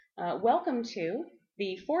Welcome to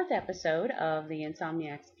the fourth episode of the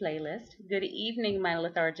Insomniac's playlist. Good evening, my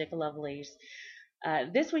lethargic lovelies.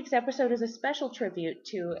 This week's episode is a special tribute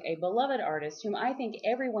to a beloved artist whom I think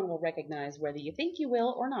everyone will recognize, whether you think you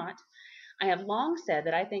will or not. I have long said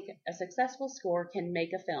that I think a successful score can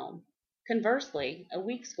make a film. Conversely, a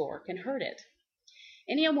weak score can hurt it.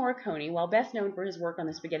 Ennio Morricone, while best known for his work on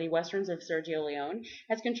the spaghetti westerns of Sergio Leone,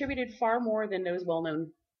 has contributed far more than those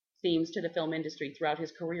well-known themes to the film industry throughout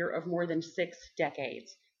his career of more than 6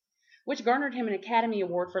 decades, which garnered him an Academy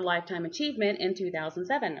Award for Lifetime Achievement in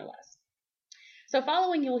 2007, no less. So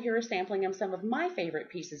following, you'll hear a sampling of some of my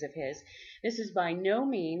favorite pieces of his. This is by no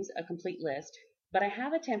means a complete list, but I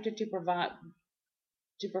have attempted to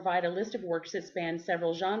provide a list of works that span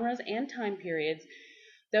several genres and time periods,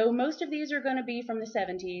 though most of these are going to be from the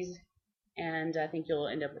 70s, and I think you'll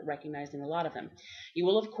end up recognizing a lot of them. You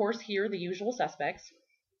will, of course, hear the usual suspects,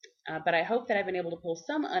 but I hope that I've been able to pull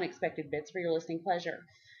some unexpected bits for your listening pleasure.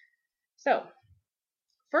 So,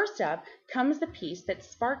 first up comes the piece that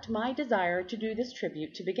sparked my desire to do this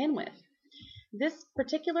tribute to begin with. This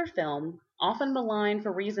particular film, often maligned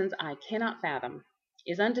for reasons I cannot fathom,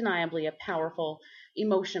 is undeniably a powerful,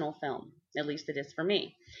 emotional film. At least it is for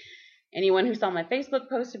me. Anyone who saw my Facebook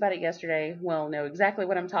post about it yesterday will know exactly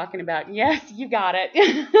what I'm talking about. Yes, you got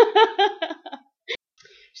it.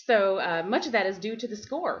 So much of that is due to the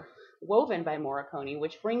score, woven by Morricone,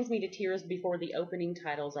 which brings me to tears before the opening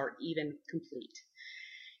titles are even complete.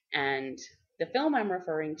 And the film I'm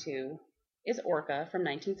referring to is Orca from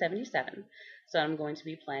 1977. So I'm going to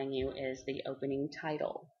be playing you is the opening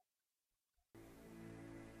title.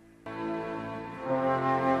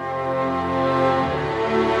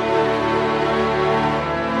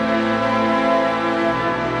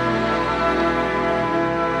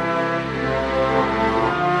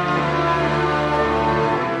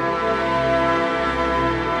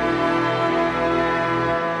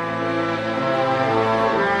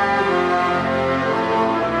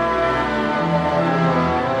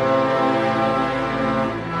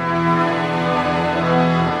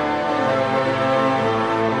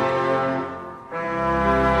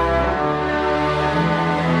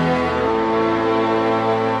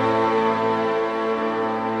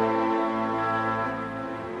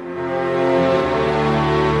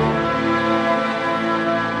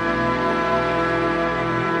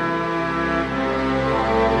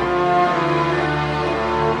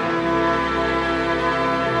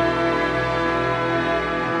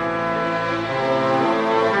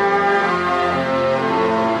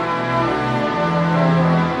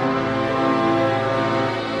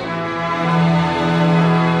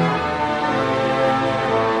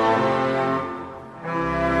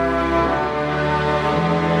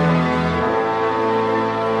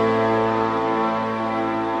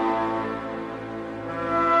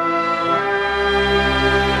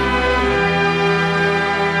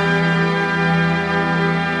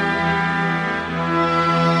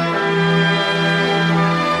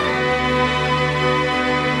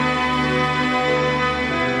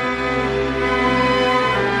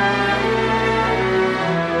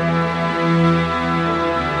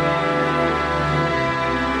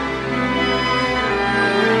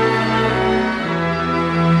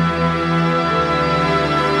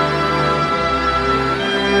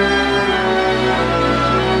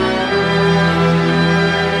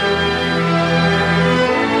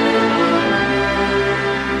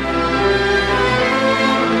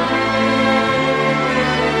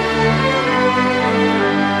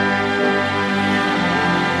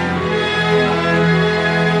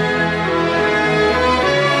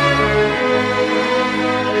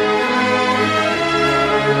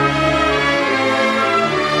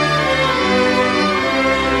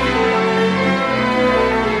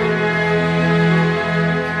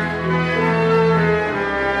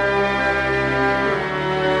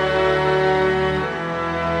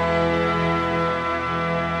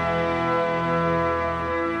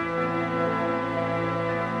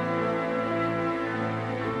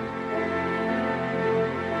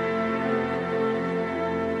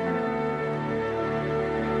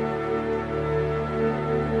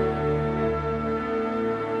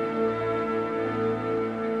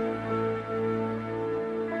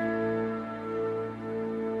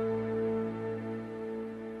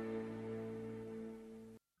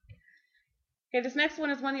 Okay, this next one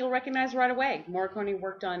is one you'll recognize right away. Morricone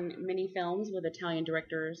worked on many films with Italian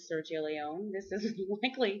director Sergio Leone. This is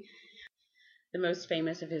likely the most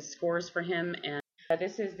famous of his scores for him, and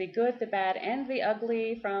this is The Good, the Bad, and the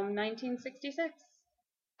Ugly from 1966.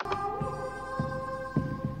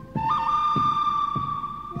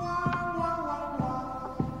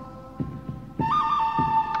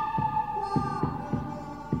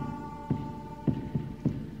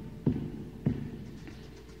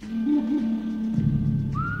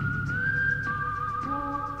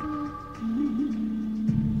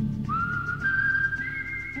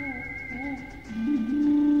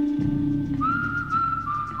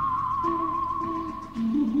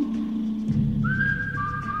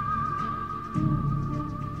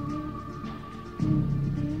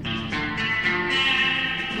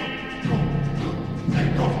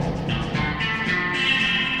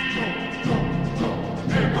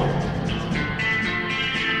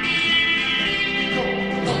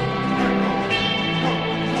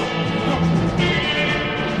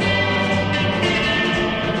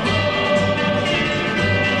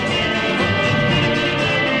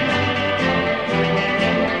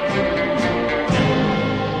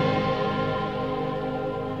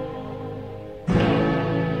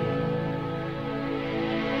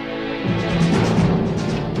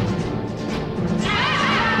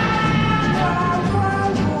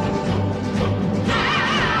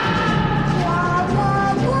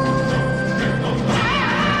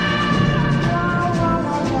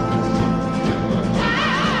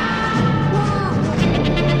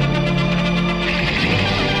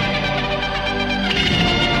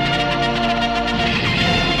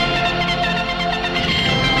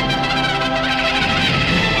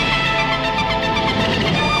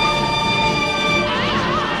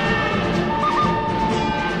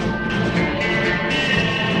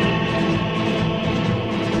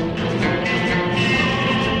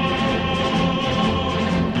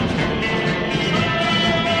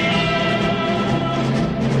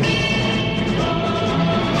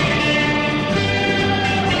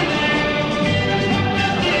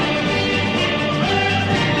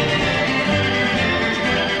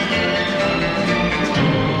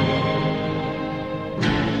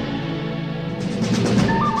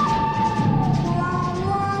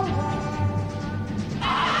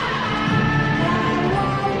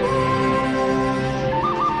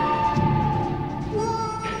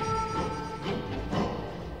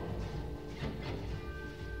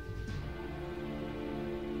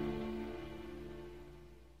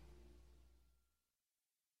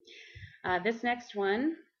 This next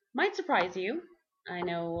one might surprise you. I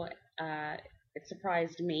know it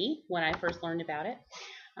surprised me when I first learned about it.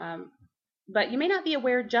 Um, but you may not be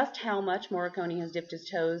aware just how much Morricone has dipped his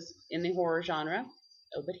toes in the horror genre.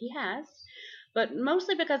 Oh, but he has. But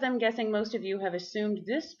mostly because I'm guessing most of you have assumed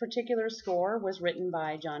this particular score was written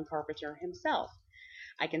by John Carpenter himself.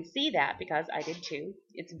 I can see that because I did too.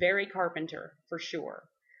 It's very Carpenter, for sure.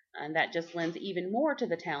 And that just lends even more to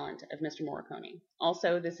the talent of Mr. Morricone.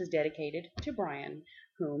 Also, this is dedicated to Brian,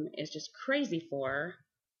 whom is just crazy for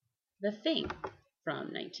The Thing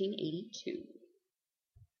from 1982.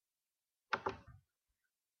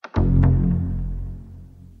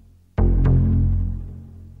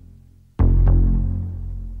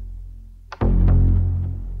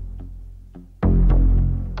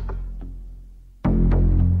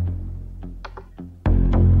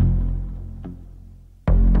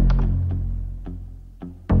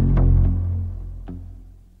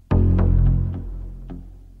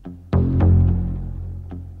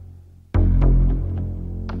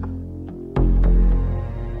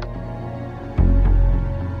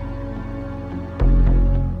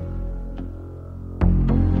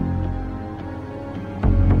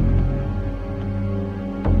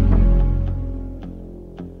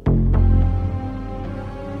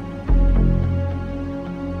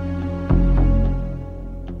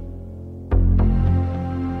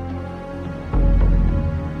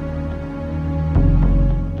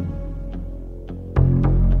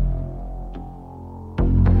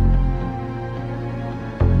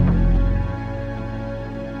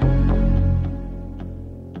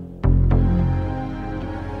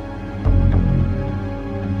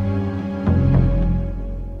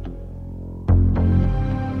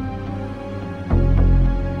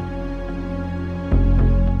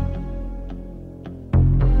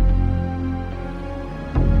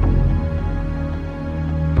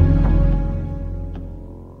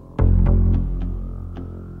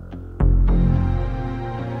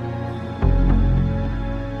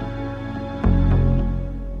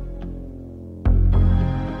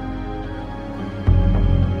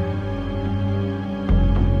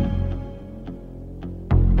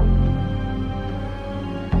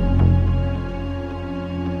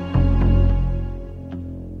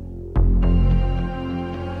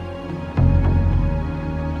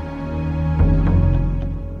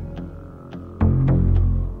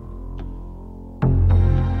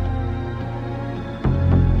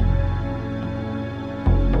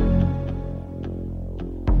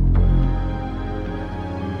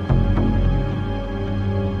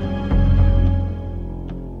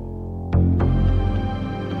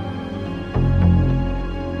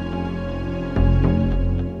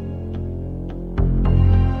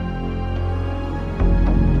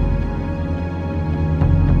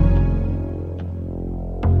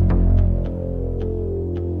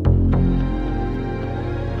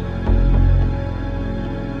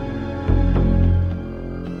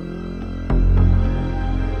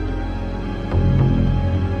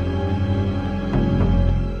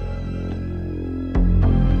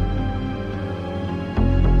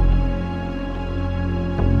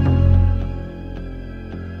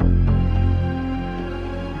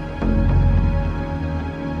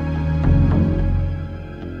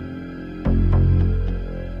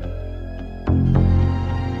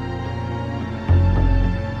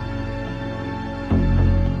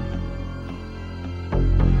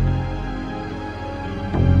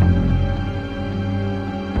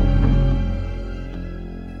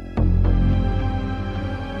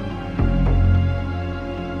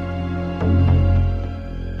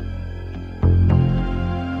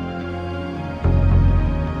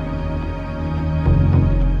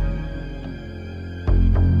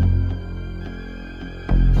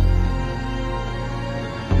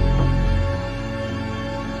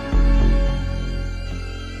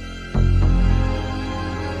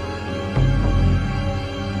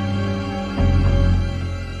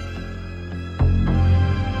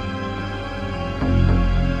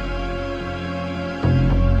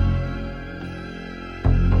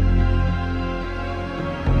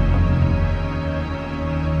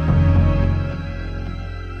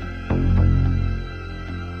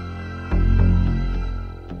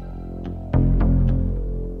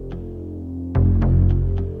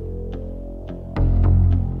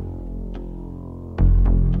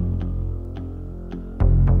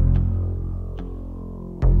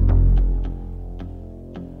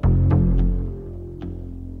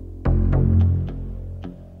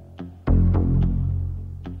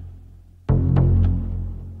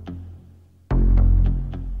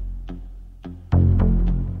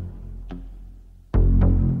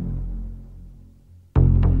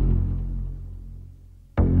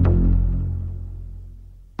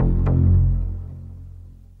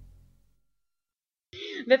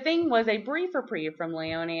 The Thing was a brief reprieve from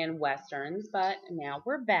Leonean westerns, but now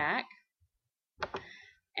we're back.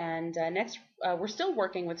 And next, we're still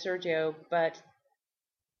working with Sergio, but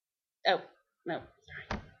oh no,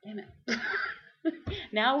 sorry, damn it.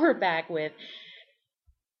 Now we're back with.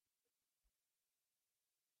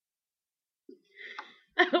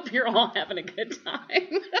 I hope you're all having a good time.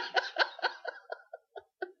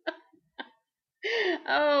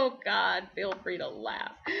 Oh God, feel free to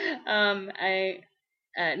laugh.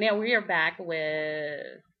 Now we are back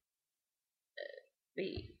with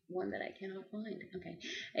the one that I cannot find. Okay,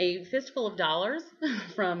 A Fistful of Dollars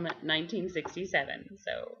from 1967.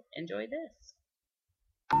 So enjoy this.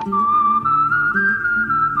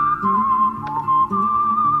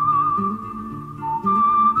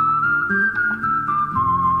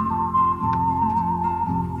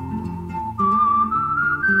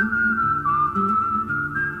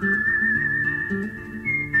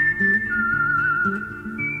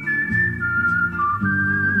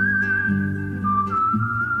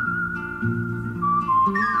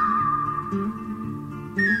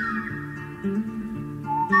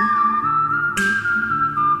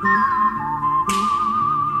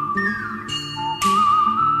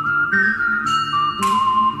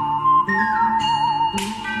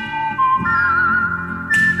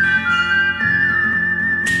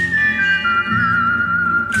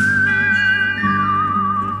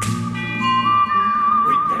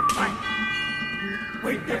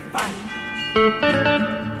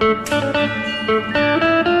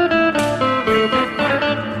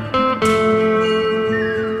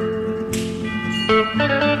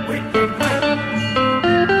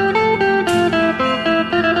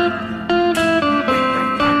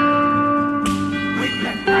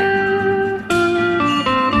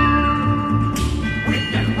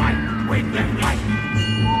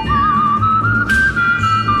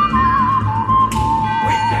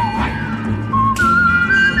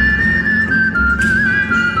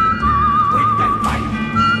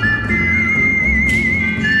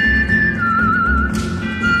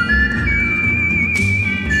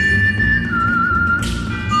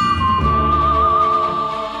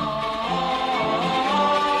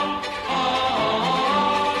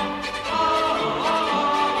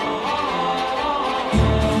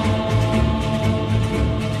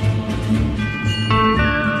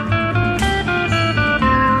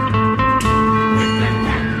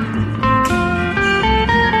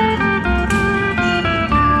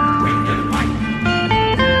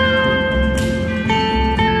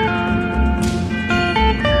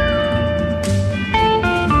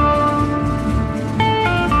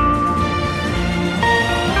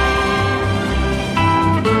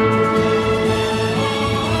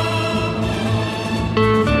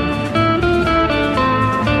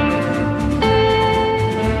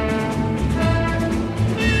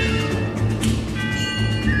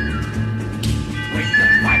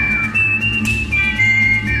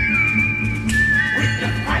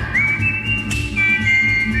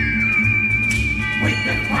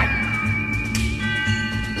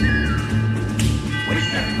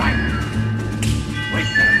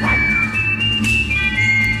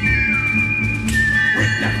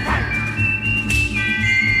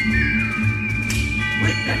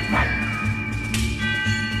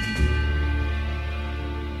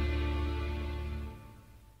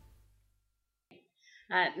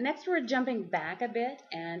 Next, we're jumping back a bit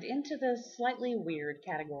and into the slightly weird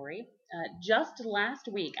category. Just last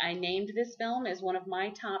week, I named this film as one of my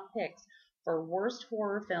top picks for worst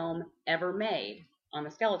horror film ever made on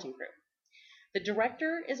the Skeleton Crew. The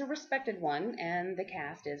director is a respected one, and the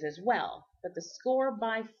cast is as well, but the score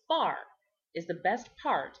by far is the best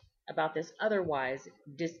part about this otherwise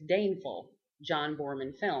disdainful John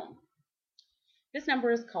Boorman film. This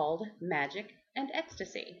number is called Magic and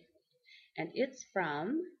Ecstasy, and it's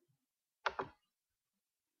from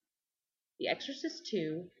The Exorcist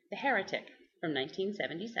II, The Heretic from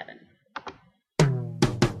 1977.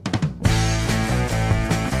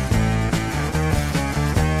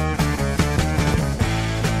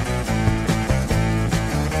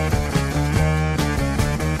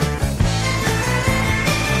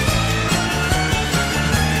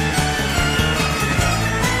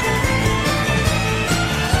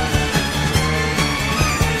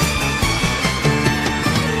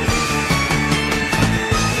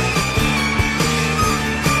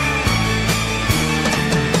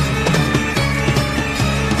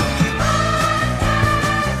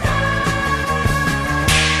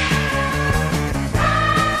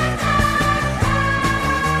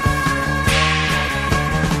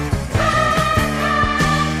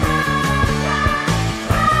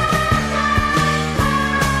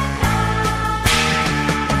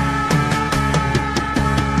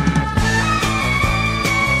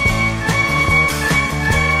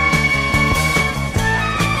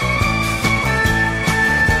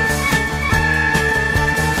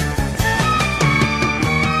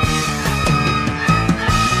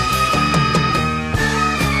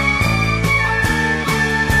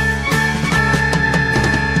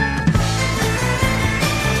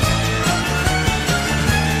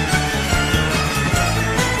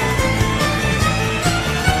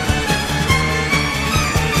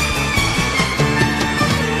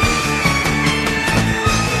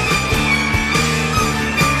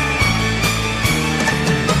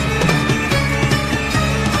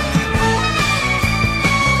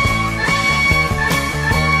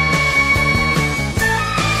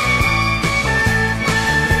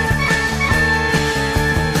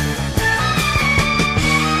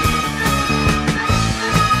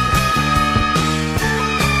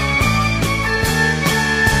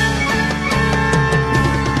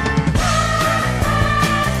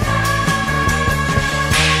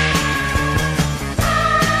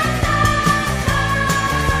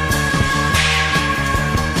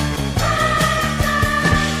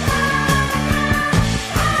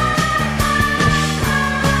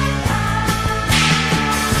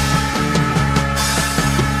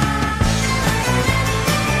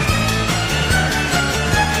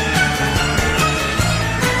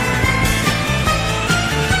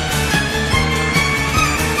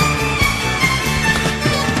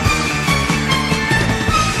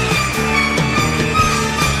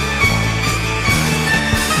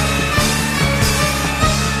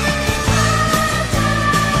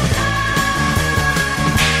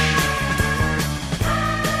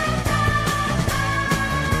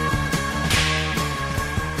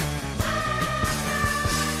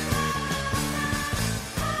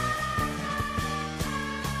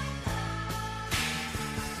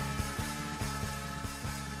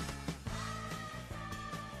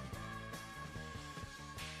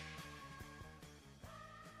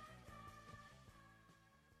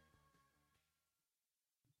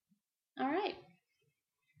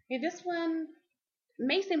 Okay, this one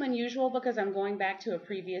may seem unusual because I'm going back to a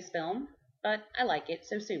previous film, but I like it,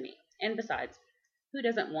 so sue me. And besides, who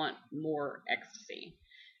doesn't want more ecstasy?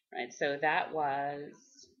 Right, so that was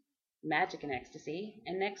Magic and Ecstasy,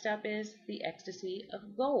 and next up is The Ecstasy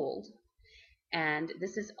of Gold. And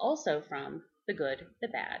this is also from The Good, the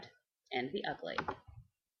Bad, and the Ugly.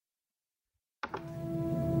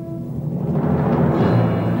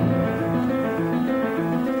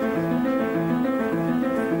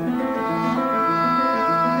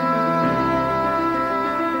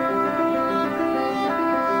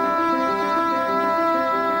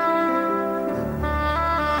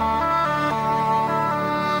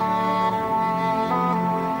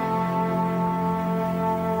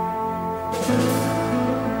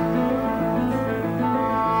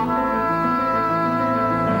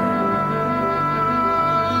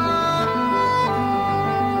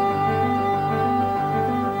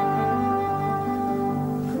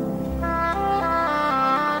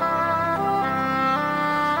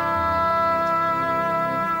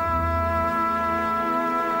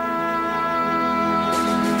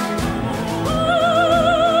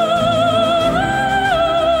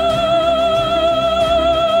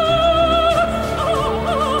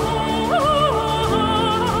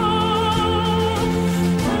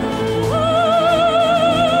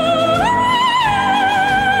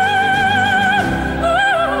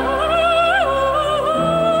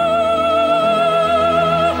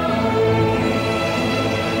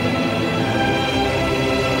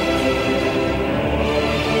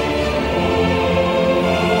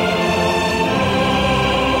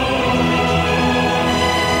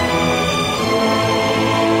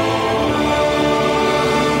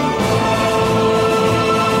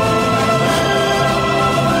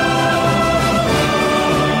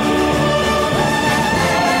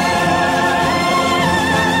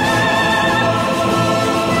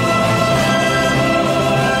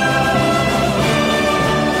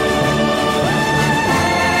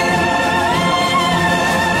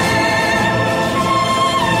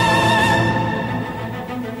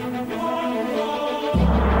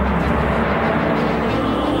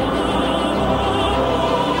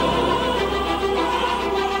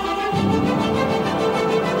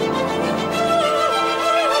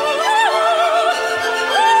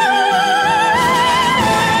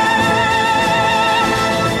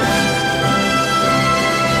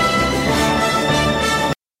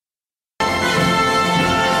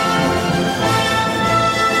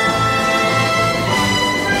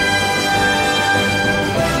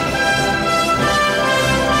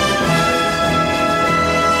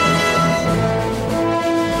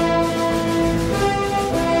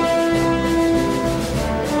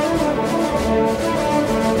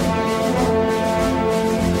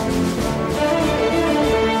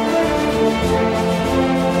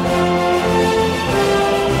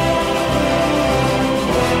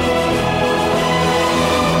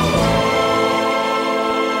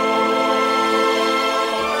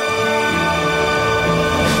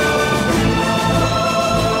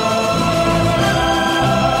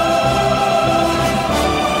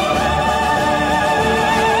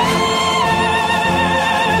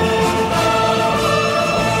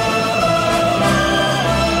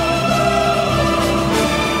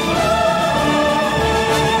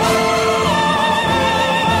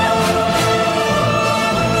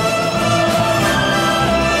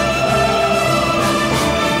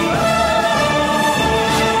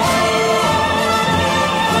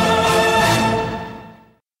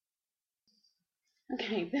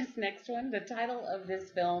 Okay, this next one, the title of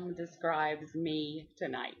this film describes me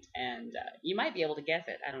tonight, and you might be able to guess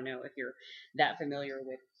it. I don't know if you're that familiar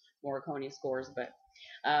with Morricone scores, but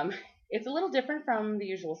it's a little different from the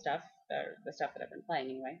usual stuff, the stuff that I've been playing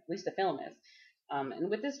anyway, at least the film is. And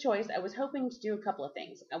with this choice, I was hoping to do a couple of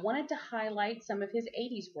things. I wanted to highlight some of his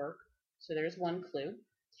 80s work, so there's one clue.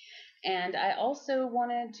 And I also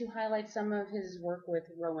wanted to highlight some of his work with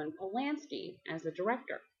Roman Polanski as a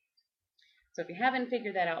director. So if you haven't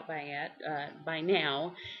figured that out by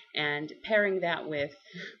now, and pairing that with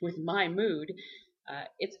my mood,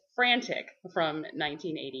 it's Frantic from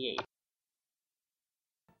 1988.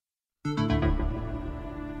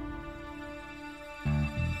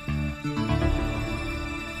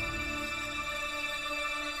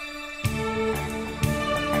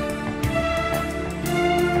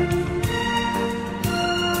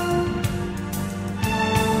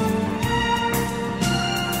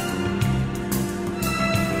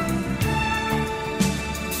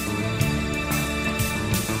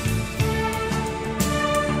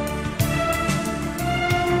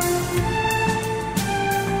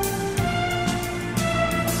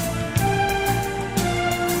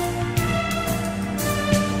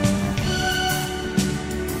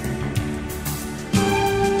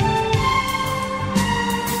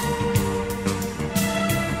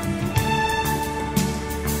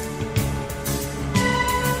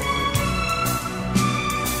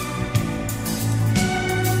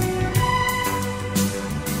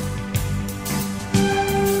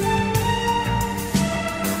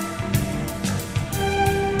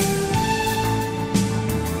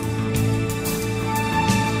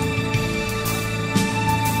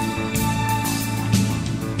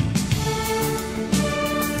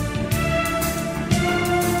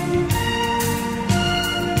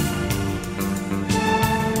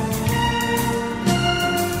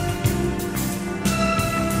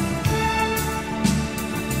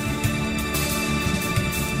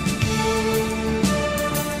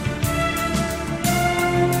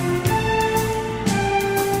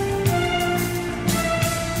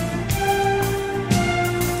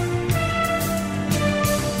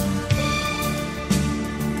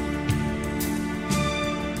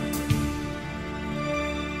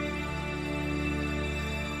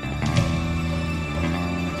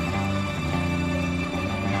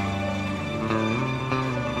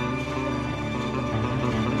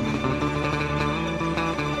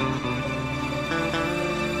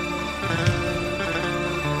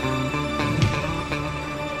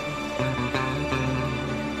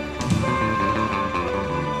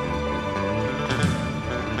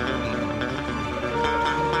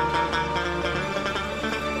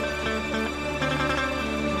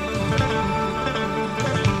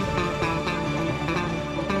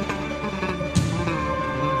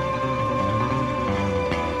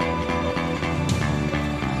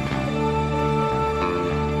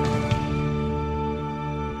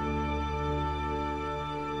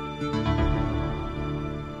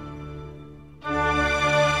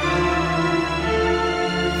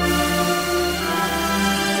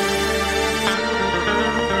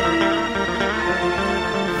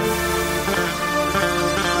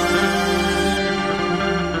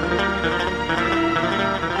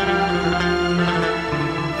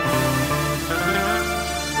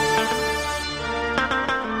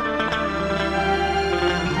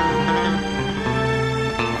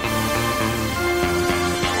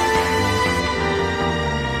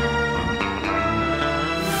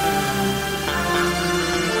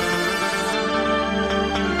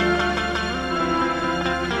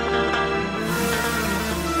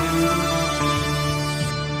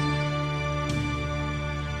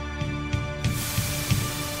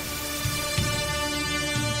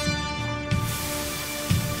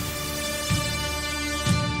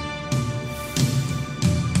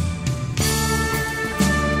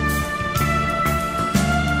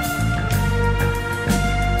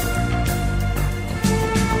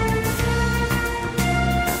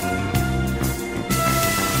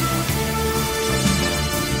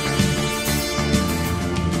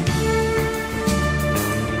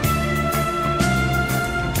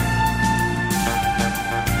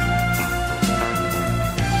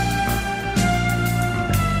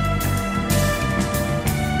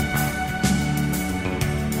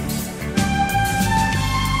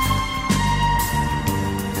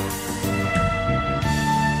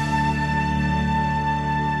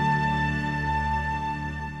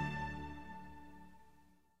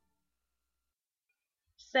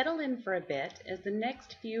 settle in for a bit, as the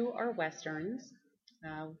next few are westerns.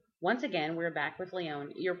 Uh, Once again, we're back with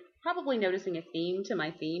Leone. You're probably noticing a theme to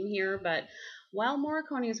my theme here, but while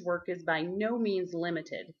Morricone's work is by no means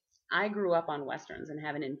limited, I grew up on westerns and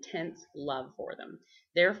have an intense love for them.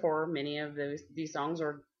 Therefore, many of these songs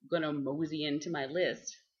are gonna mosey into my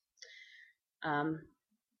list. Um,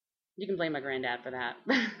 you can blame my granddad for that.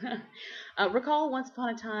 Recall once upon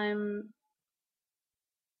a time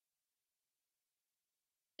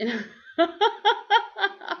in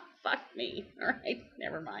fuck me. All right,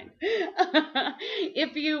 never mind.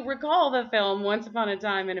 If you recall the film Once Upon a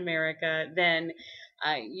Time in America, then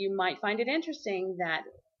you might find it interesting that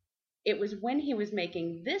it was when he was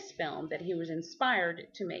making this film that he was inspired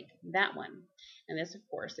to make that one. And this, of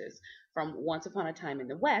course, is from Once Upon a Time in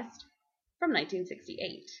the West from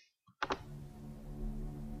 1968.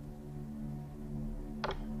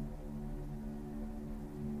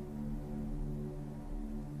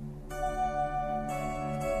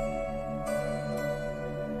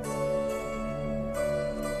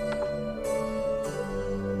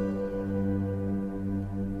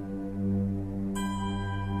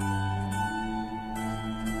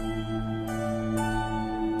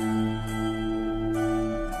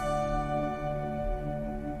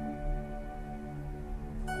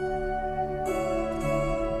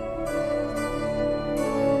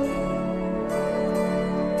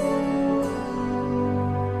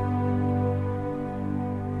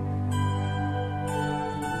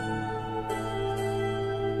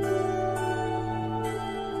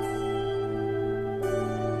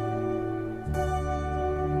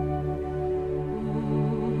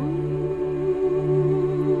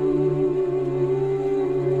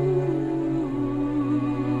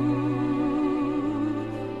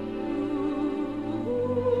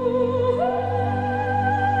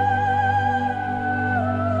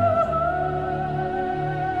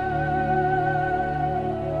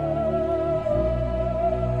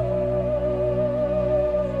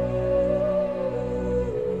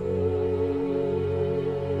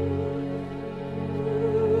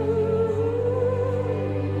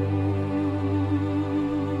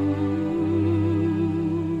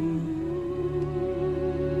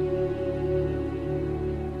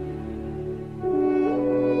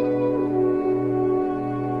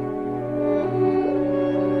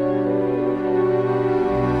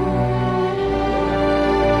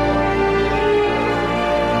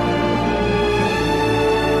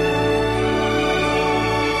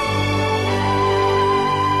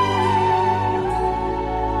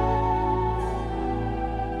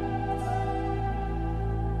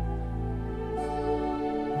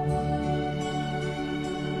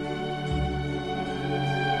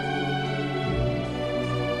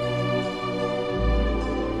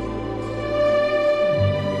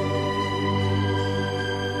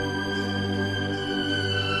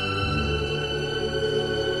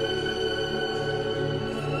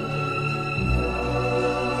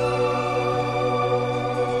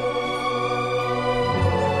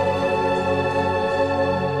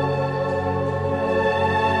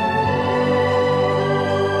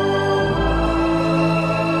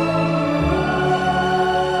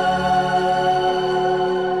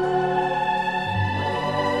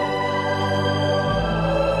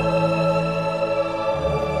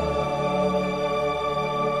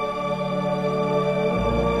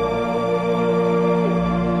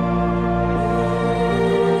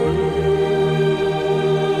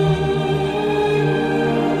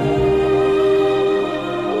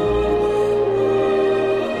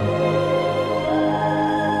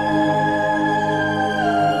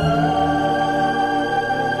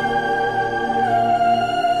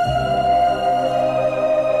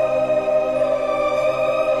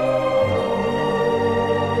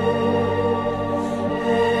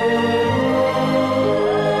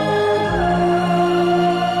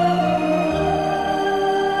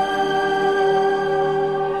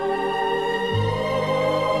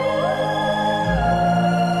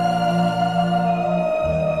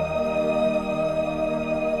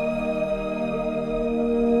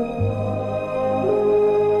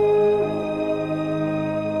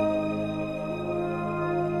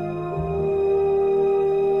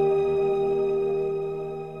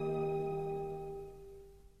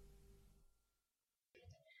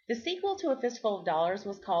 The sequel to A Fistful of Dollars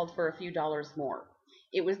was called For a Few Dollars More.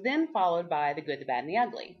 It was then followed by The Good, the Bad, and the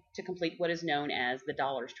Ugly, to complete what is known as the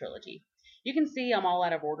Dollars Trilogy. You can see I'm all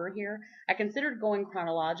out of order here. I considered going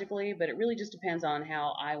chronologically, but it really just depends on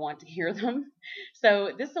how I want to hear them.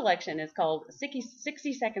 So this selection is called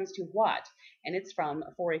 60 Seconds to What, and it's from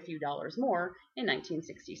For a Few Dollars More in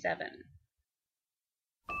 1967.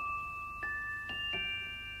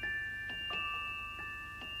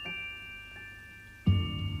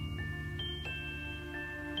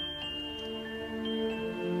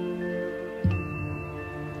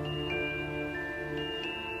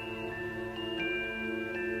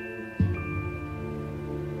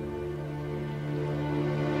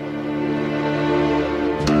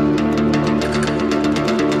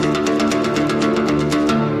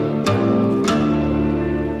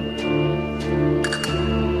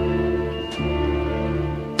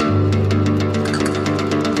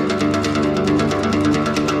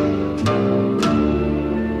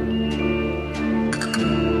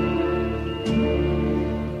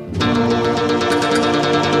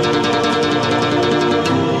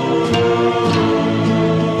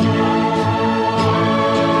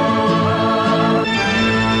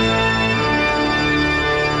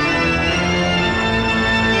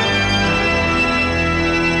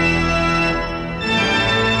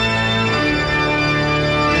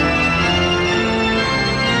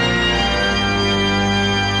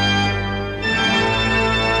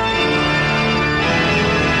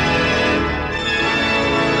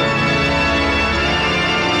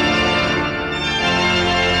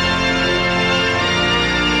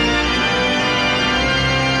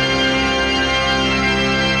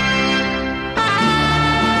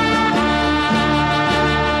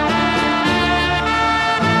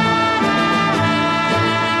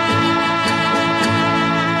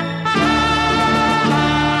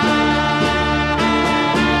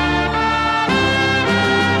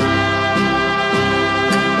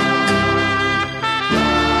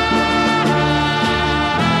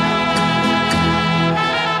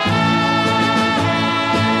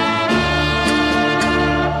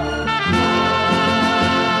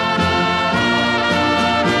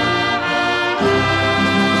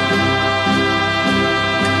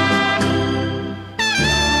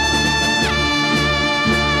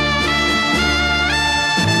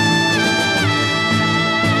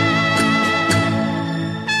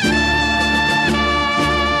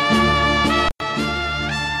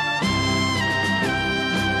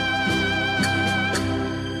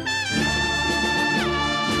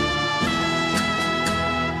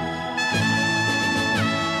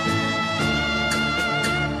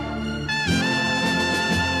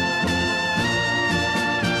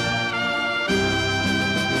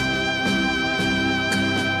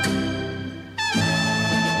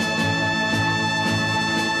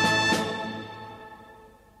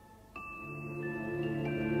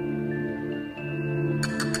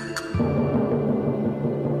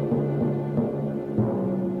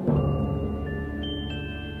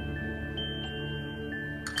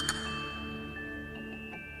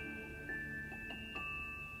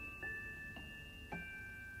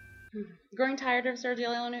 Growing tired of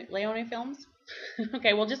Sergio Leone films?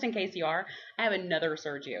 Okay, well, just in case you are, I have another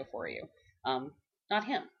Sergio for you. Not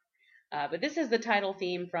him. But this is the title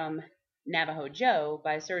theme from Navajo Joe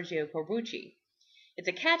by Sergio Corbucci. It's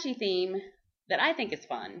a catchy theme that I think is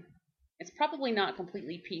fun. It's probably not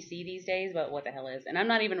completely PC these days, but what the hell is? And I'm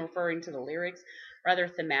not even referring to the lyrics, rather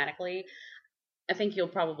thematically. I think you'll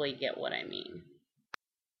probably get what I mean.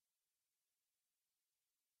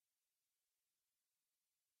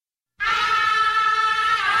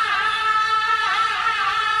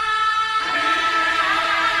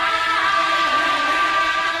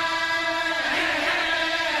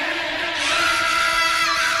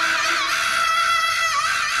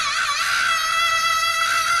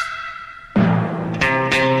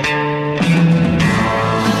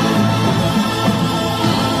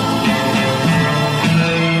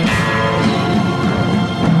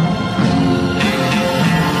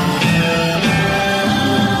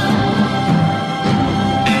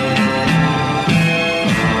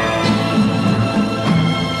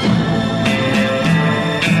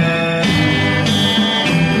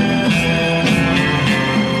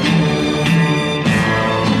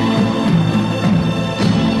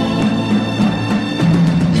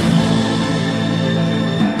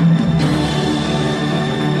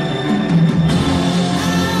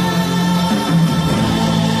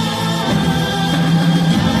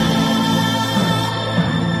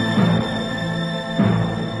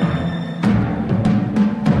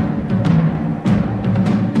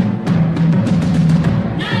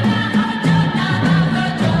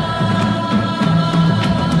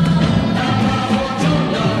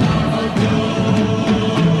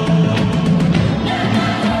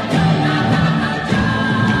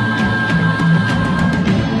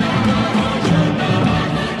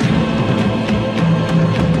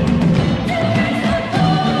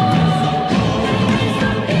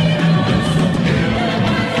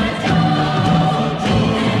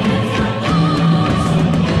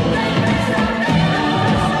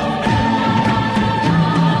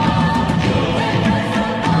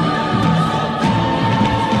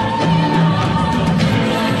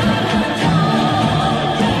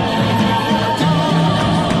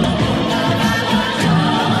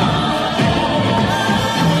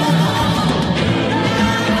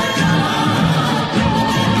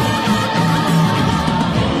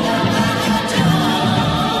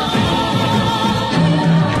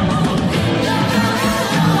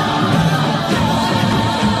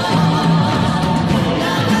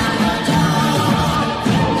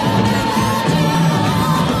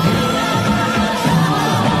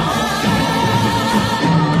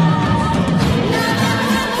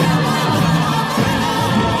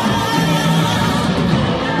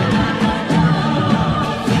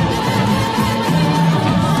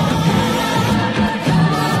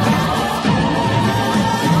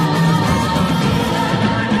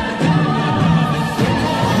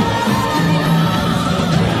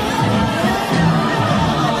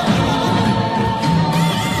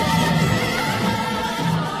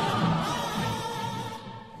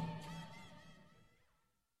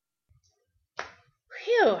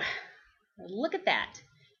 Phew, look at that.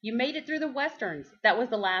 You made it through the Westerns. That was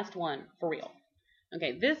the last one, for real.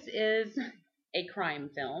 Okay, this is a crime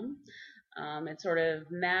film. It sort of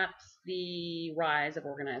maps the rise of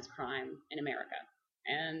organized crime in America.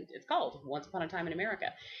 And it's called Once Upon a Time in America.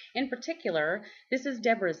 In particular, this is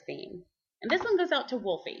Deborah's theme. And this one goes out to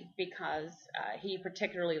Wolfie because he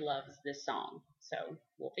particularly loves this song. So,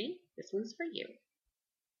 Wolfie, this one's for you.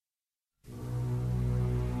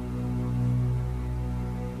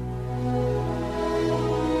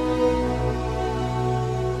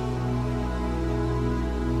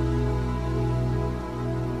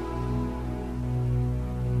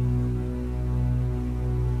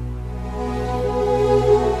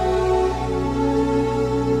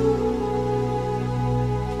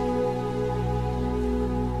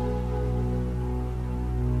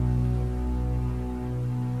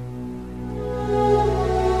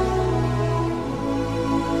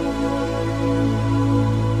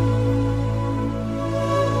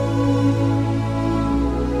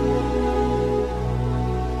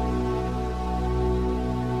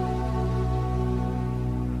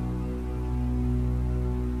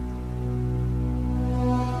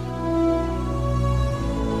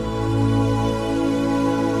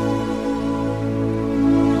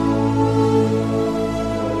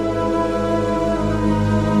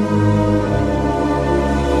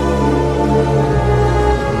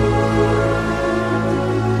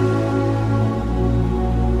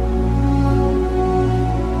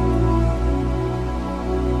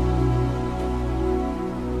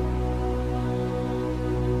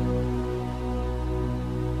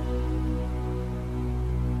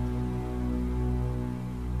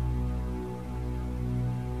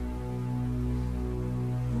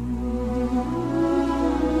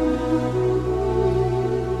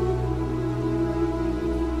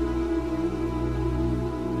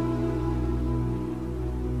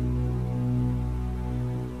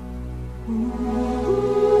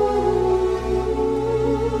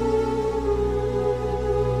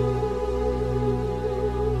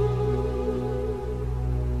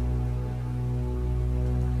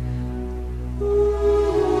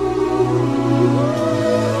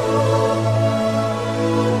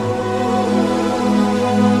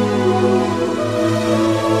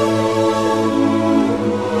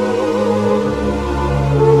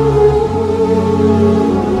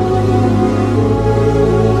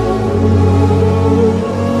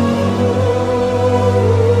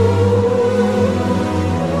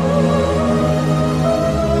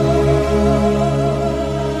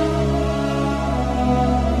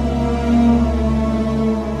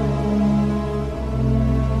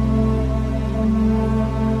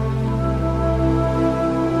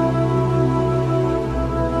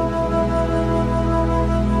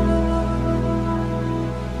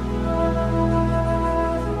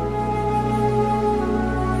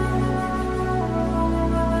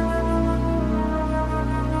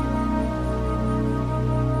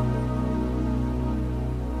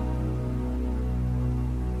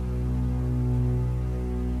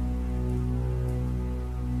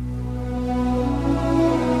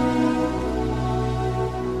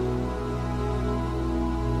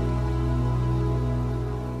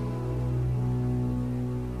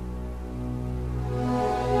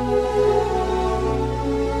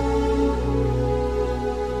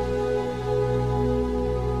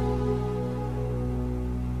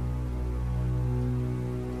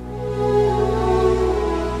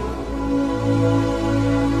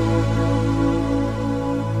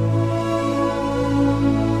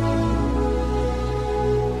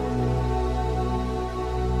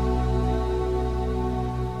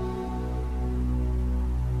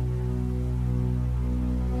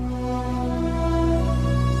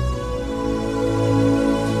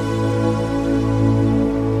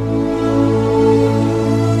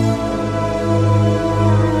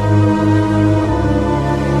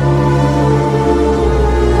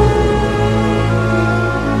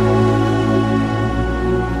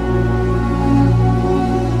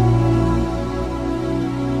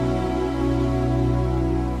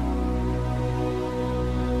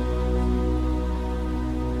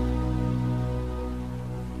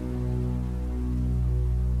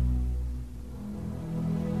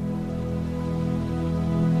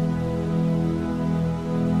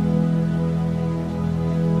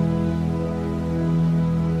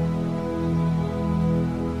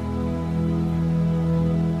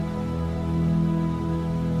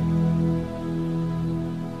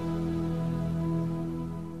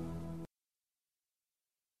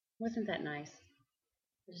 Wasn't that nice?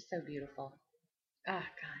 It was so beautiful. Ah,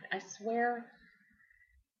 God, I swear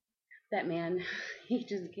that man, he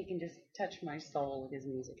can just touch my soul with his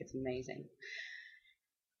music. It's amazing.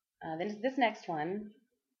 This next one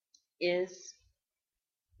is,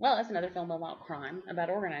 well, it's another film about crime,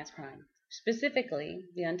 about organized crime, specifically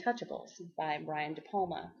The Untouchables by Brian De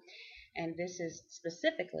Palma. And this is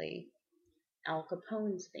specifically Al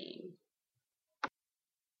Capone's theme.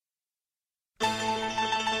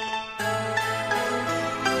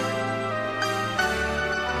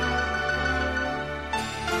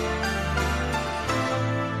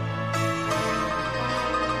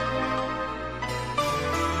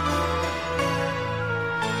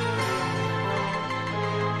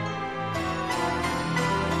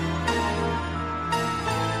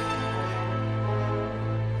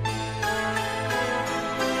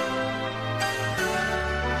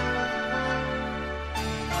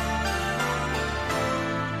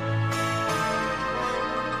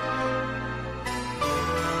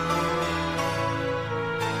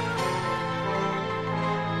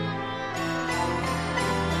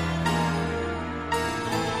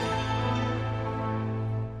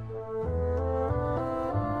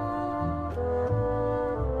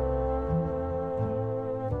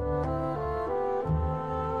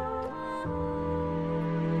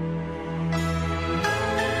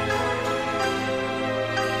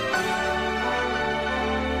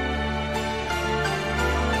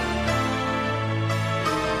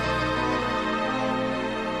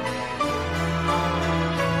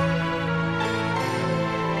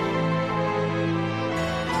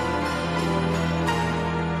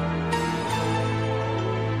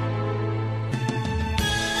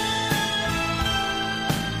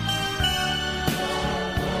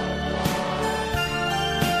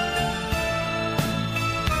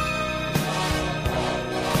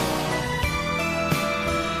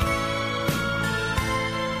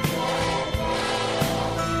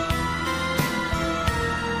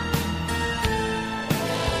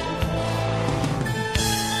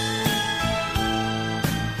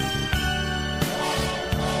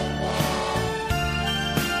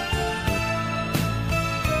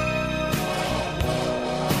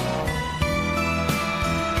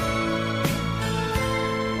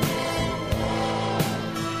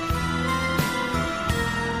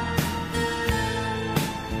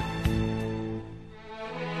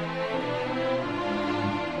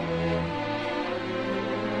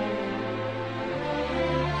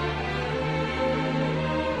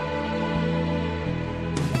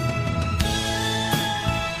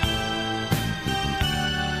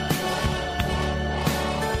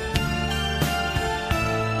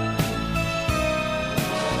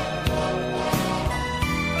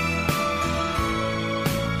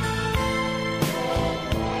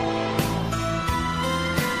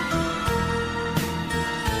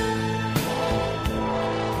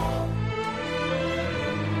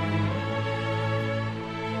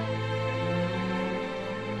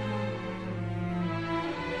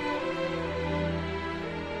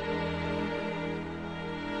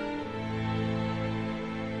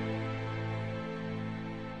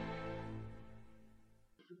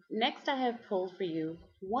 Next, I have pulled for you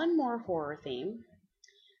one more horror theme.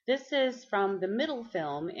 This is from the middle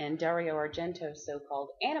film in Dario Argento's so-called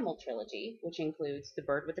Animal Trilogy, which includes The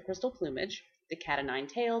Bird with the Crystal Plumage, The Cat o' Nine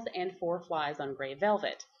Tails, and Four Flies on Grey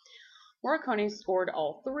Velvet. Morricone scored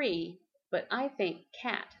all three, but I think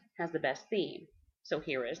Cat has the best theme. So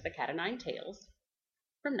here is The Cat o' Nine Tails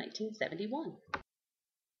from 1971.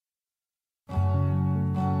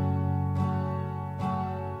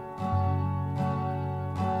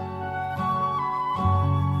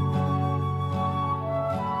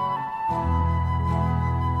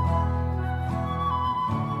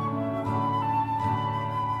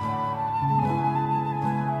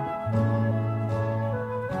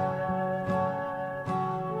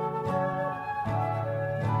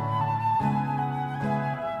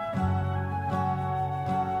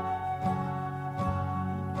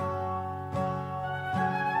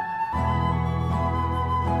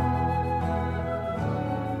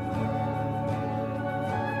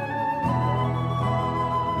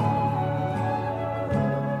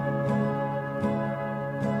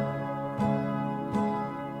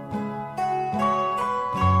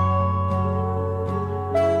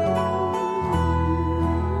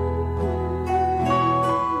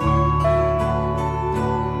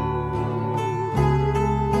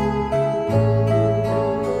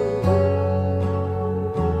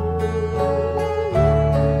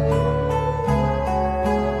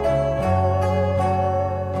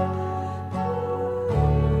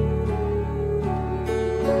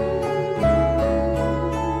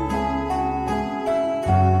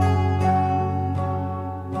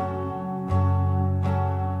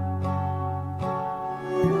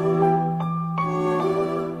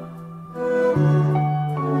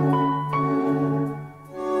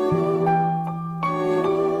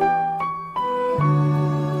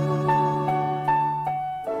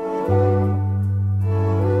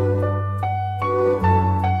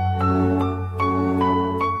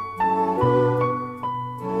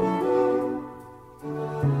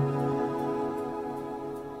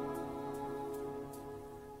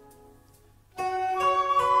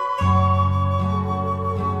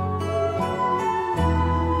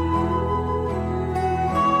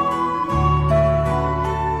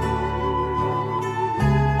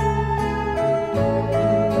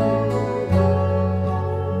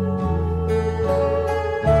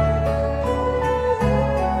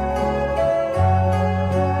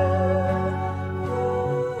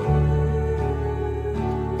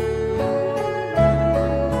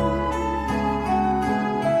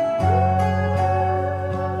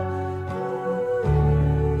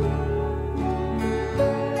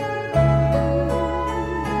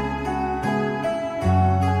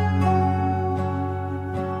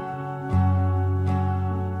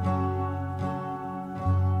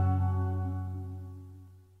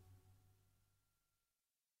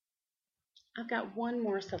 I've got one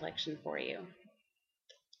more selection for you.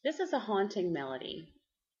 This is a haunting melody,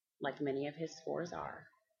 like many of his scores are,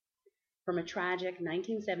 from a tragic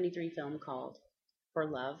 1973 film called For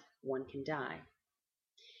Love, One Can Die,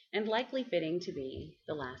 and likely fitting to be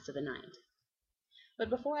the last of the night.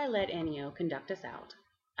 But before I let Ennio conduct us out,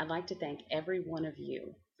 I'd like to thank every one of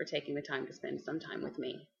you for taking the time to spend some time with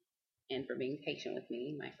me, and for being patient with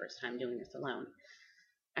me my first time doing this alone.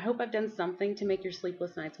 I hope I've done something to make your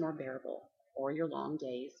sleepless nights more bearable, or your long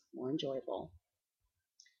days more enjoyable.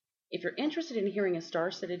 If you're interested in hearing a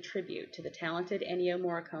star-studded tribute to the talented Ennio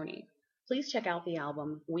Morricone, please check out the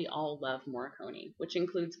album We All Love Morricone, which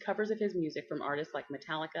includes covers of his music from artists like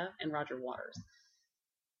Metallica and Roger Waters.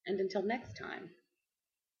 And until next time,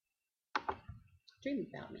 dream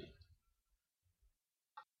about me.